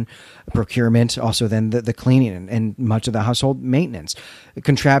preparation, procurement, also then the cleaning and much of the household maintenance,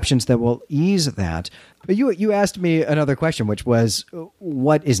 contraptions that will ease that. But you asked me another question, which was,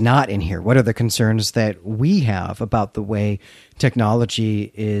 what is not in here? What are the concerns that we have about the way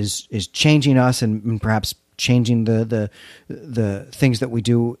technology is changing us, and perhaps changing the things that we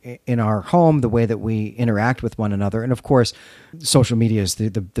do in our home, the way that we interact with one another? And of course, social media is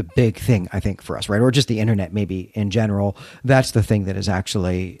the big thing, I think, for us, right? Or just the internet, maybe in general. That's the thing that is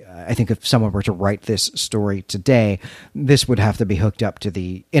actually, I think if someone were to write this story today, this would have to be hooked up to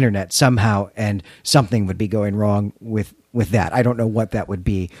the internet somehow, and something would be going wrong with that. I don't know what that would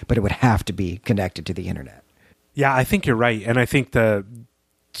be, but it would have to be connected to the internet. Yeah, I think you're right. And I think the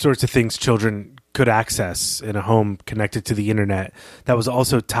sorts of things children could access in a home connected to the internet that was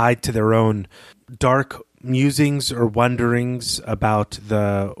also tied to their own dark musings or wonderings about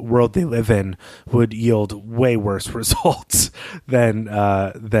the world they live in would yield way worse results than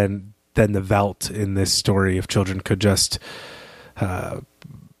the Welt in this story. If children could just,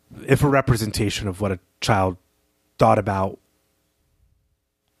 if a representation of what a child thought about,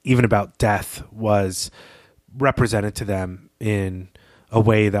 even about death, was represented to them in a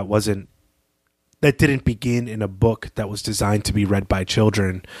way that didn't begin in a book that was designed to be read by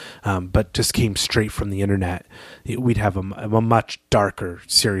children, but just came straight from the internet, we'd have a much darker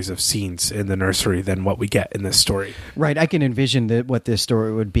series of scenes in the nursery than what we get in this story. Right. I can envision what this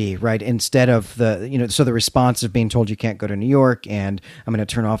story would be, right? Instead of so the response of being told you can't go to New York, and I'm going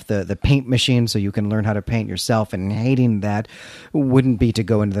to turn off the paint machine so you can learn how to paint yourself, and hating that wouldn't be to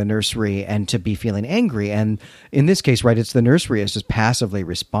go into the nursery and to be feeling angry. And in this case, right, it's the nursery is just passively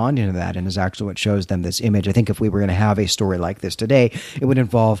responding to that, and is actually what shows them this image. I think if we were going to have a story like this today, it would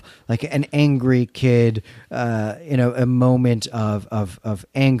involve like an angry kid, a moment of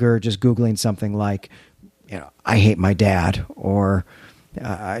anger, just Googling something like, I hate my dad, or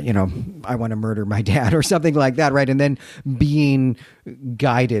I want to murder my dad, or something like that, right? And then being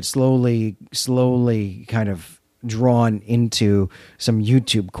guided slowly kind of drawn into some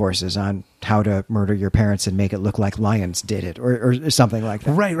YouTube courses on how to murder your parents and make it look like lions did it, or something like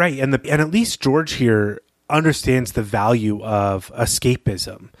that. Right. And at least George here understands the value of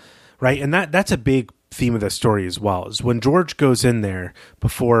escapism, right? And that's a big theme of the story as well, is when George goes in there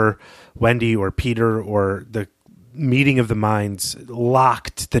before Wendy or Peter or the meeting of the minds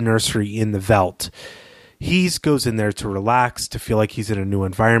locked the nursery in the Welt. He goes in there to relax, to feel like he's in a new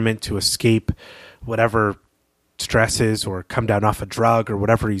environment, to escape whatever stresses or come down off a drug or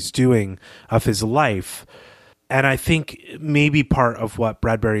whatever he's doing of his life. And I think maybe part of what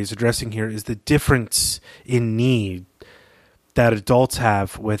Bradbury is addressing here is the difference in need that adults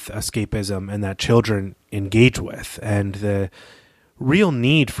have with escapism and that children engage with, and the real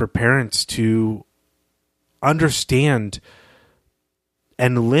need for parents to understand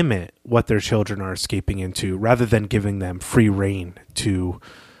and limit what their children are escaping into, rather than giving them free rein to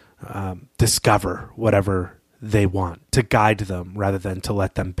discover whatever they want, to guide them rather than to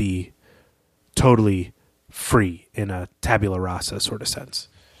let them be totally free in a tabula rasa sort of sense.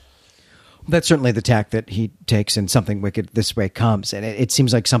 That's certainly the tack that he takes in Something Wicked This Way Comes. And it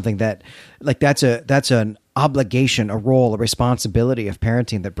seems like something that, like, that's an obligation, a role, a responsibility of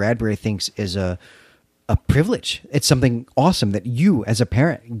parenting that Bradbury thinks is a privilege. It's something awesome that you as a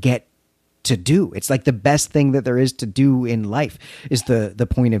parent get to do. It's like the best thing that there is to do in life is the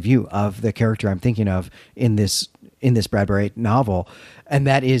point of view of the character I'm thinking of in this Bradbury novel. And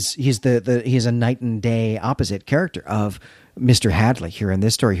that is, he's a night and day opposite character of Mr. Hadley here in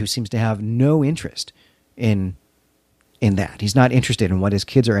this story, who seems to have no interest in that. He's not interested in what his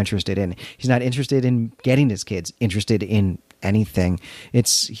kids are interested in. He's not interested in getting his kids interested in anything.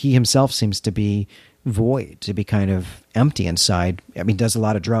 He himself seems to be void, to be kind of empty inside. I mean, does a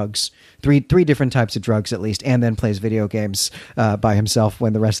lot of drugs, three different types of drugs at least, and then plays video games by himself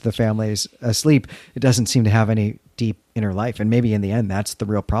when the rest of the family is asleep. It doesn't seem to have any deep inner life. And maybe in the end, that's the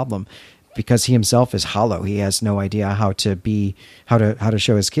real problem, because he himself is hollow. He has no idea how to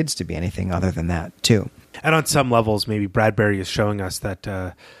show his kids to be anything other than that too. And on some levels, maybe Bradbury is showing us that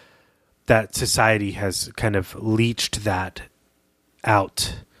that society has kind of leached that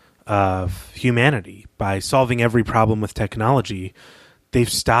out of humanity by solving every problem with technology.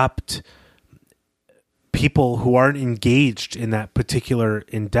 They've stopped people who aren't engaged in that particular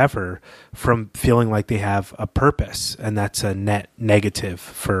endeavor from feeling like they have a purpose, and that's a net negative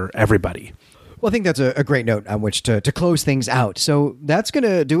for everybody. Well, I think that's a great note on which to close things out. So that's going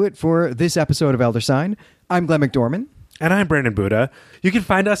to do it for this episode of Elder Sign. I'm Glenn McDorman. And I'm Brandon Buddha. You can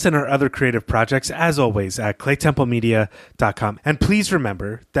find us and our other creative projects, as always, at claytemplemedia.com. And please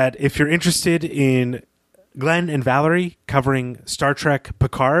remember that if you're interested in Glenn and Valerie covering Star Trek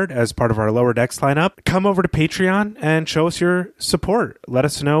Picard as part of our Lower Decks lineup, come over to Patreon and show us your support. Let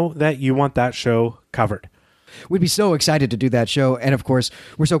us know that you want that show covered. We'd be so excited to do that show. And of course,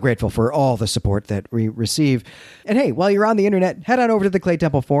 we're so grateful for all the support that we receive. And hey, while you're on the internet, head on over to the Clay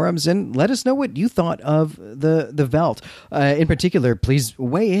Temple forums and let us know what you thought of the Velt. In particular, please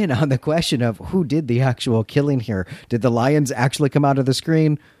weigh in on the question of who did the actual killing here. Did the lions actually come out of the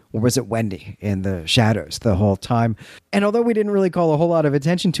screen? Or was it Wendy in the shadows the whole time? And although we didn't really call a whole lot of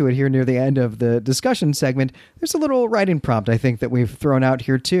attention to it here near the end of the discussion segment, there's a little writing prompt I think that we've thrown out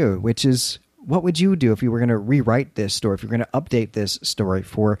here too, which is, what would you do if you were going to rewrite this story, if you're going to update this story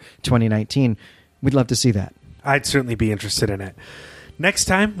for 2019? We'd love to see that. I'd certainly be interested in it. Next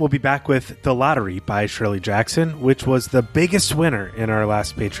time, we'll be back with The Lottery by Shirley Jackson, which was the biggest winner in our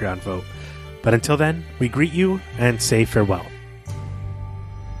last Patreon vote. But until then, we greet you and say farewell.